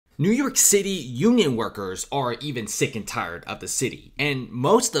New York City union workers are even sick and tired of the city, and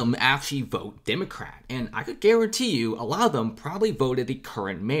most of them actually vote Democrat. And I could guarantee you a lot of them probably voted the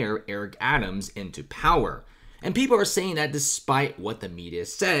current mayor, Eric Adams, into power. And people are saying that despite what the media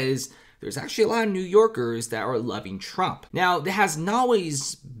says, there's actually a lot of New Yorkers that are loving Trump. Now, there has not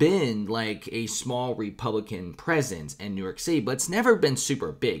always been like a small Republican presence in New York City, but it's never been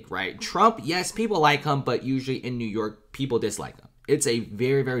super big, right? Trump, yes, people like him, but usually in New York, people dislike him. It's a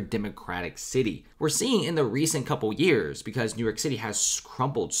very, very democratic city. We're seeing in the recent couple years, because New York City has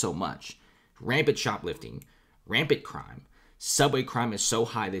crumbled so much, rampant shoplifting, rampant crime, subway crime is so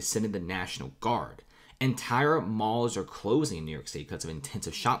high they send in the National Guard. Entire malls are closing in New York City because of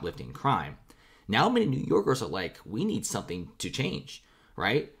intensive shoplifting crime. Now many New Yorkers are like, we need something to change,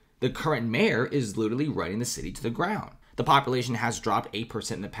 right? The current mayor is literally running the city to the ground. The population has dropped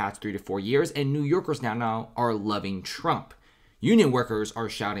 8% in the past 3 to 4 years, and New Yorkers now are loving Trump. Union workers are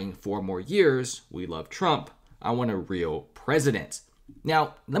shouting 4 more years, we love Trump, I want a real president.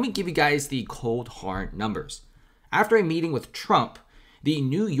 Now, let me give you guys the cold hard numbers. After a meeting with Trump, the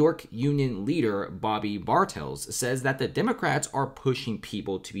New York union leader, Bobby Bartels, says that the Democrats are pushing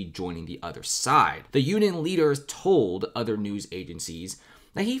people to be joining the other side. The union leader told other news agencies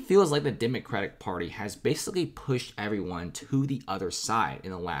that he feels like the Democratic Party has basically pushed everyone to the other side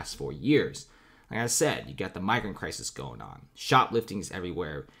in the last 4 years. Like I said, you got the migrant crisis going on. Shoplifting is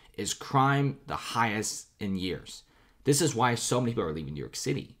everywhere. Is crime the highest in years? This is why so many people are leaving New York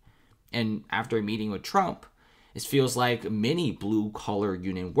City. And after a meeting with Trump, it feels like many blue-collar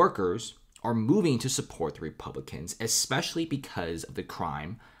union workers are moving to support the Republicans, especially because of the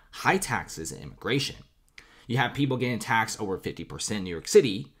crime, high taxes, and immigration. You have people getting taxed over 50% in New York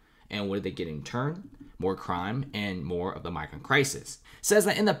City, and what do they get in turn? More crime and more of the migrant crisis. Says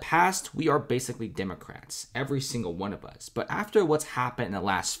that in the past, we are basically Democrats, every single one of us. But after what's happened in the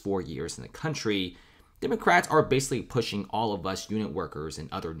last 4 years in the country, Democrats are basically pushing all of us unit workers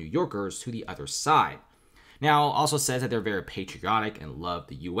and other New Yorkers to the other side. Now, also says that they're very patriotic and love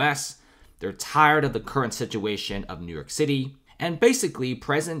the U.S. They're tired of the current situation of New York City. And basically,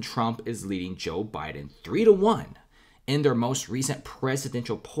 President Trump is leading Joe Biden 3-1 in their most recent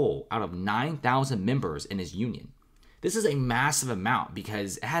presidential poll out of 9,000 members in his union. This is a massive amount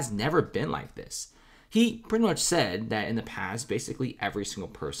because it has never been like this. He pretty much said that in the past, basically every single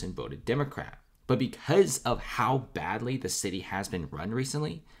person voted Democrat. But because of how badly the city has been run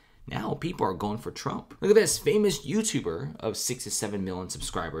recently, now people are going for Trump. Look at this famous YouTuber of 6 to 7 million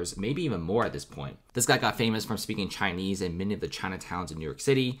subscribers, maybe even more at this point. This guy got famous from speaking Chinese in many of the Chinatowns in New York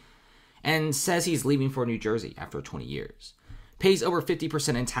City and says he's leaving for New Jersey after 20 years. Pays over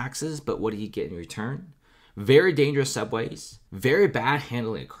 50% in taxes, but what did he get in return? Very dangerous subways, very bad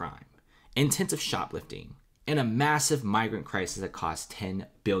handling of crime, intensive shoplifting, and a massive migrant crisis that costs $10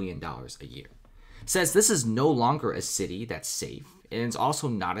 billion a year. Says this is no longer a city that's safe, and it's also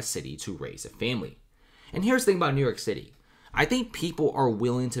not a city to raise a family. And here's the thing about New York City. I think people are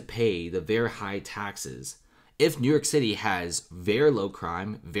willing to pay the very high taxes if New York City has very low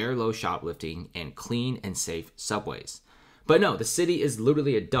crime, very low shoplifting, and clean and safe subways. But no, the city is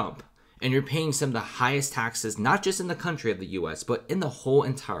literally a dump, and you're paying some of the highest taxes, not just in the country of the US, but in the whole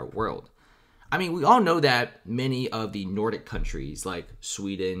entire world. I mean, we all know that many of the Nordic countries like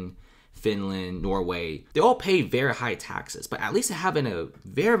Sweden, Finland, Norway, they all pay very high taxes, but at least they're having a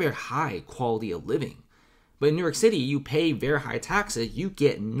very, very high quality of living. But in New York City, you pay very high taxes, you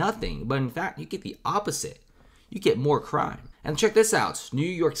get nothing. But in fact, you get the opposite. You get more crime. And check this out. New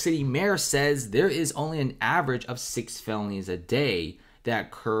York City mayor says there is only an average of 6 felonies a day that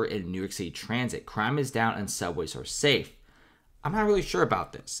occur in New York City transit. Crime is down and subways are safe. I'm not really sure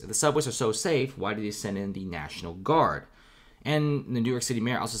about this. If the subways are so safe, why did they send in the National Guard? And the New York City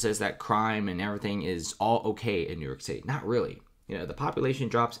mayor also says that crime and everything is all okay in New York City. Not really. You know, the population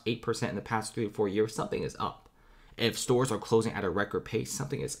drops 8% in the past 3 to 4 years. Something is up. If stores are closing at a record pace,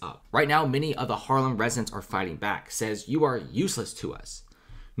 something is up. Right now, many of the Harlem residents are fighting back. Says, you are useless to us.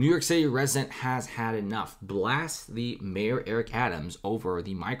 New York City resident has had enough. Blasts the mayor Eric Adams over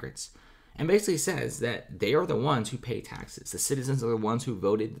the migrants. And basically says that they are the ones who pay taxes. The citizens are the ones who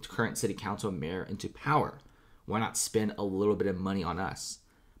voted the current city council mayor into power. Why not spend a little bit of money on us?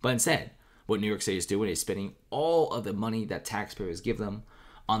 But instead, what New York City is doing is spending all of the money that taxpayers give them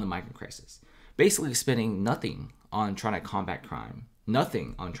on the migrant crisis. Basically spending nothing on trying to combat crime,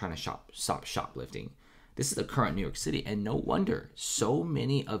 nothing on trying to stop shoplifting. This is the current New York City, and no wonder so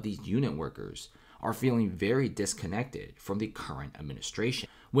many of these union workers are feeling very disconnected from the current administration.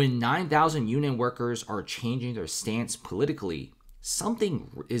 When 9,000 union workers are changing their stance politically,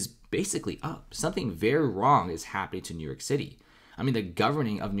 something is basically up. Something very wrong is happening to New York City. I mean, the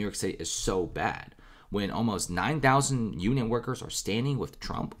governing of New York City is so bad. When almost 9,000 union workers are standing with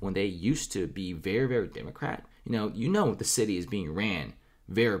Trump when they used to be very, very Democrat, the city is being ran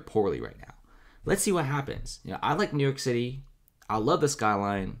very poorly right now. Let's see what happens. I like New York City. I love the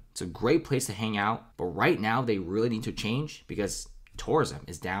skyline. It's a great place to hang out. But right now, they really need to change because tourism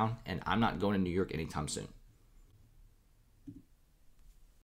is down, and I'm not going to New York anytime soon.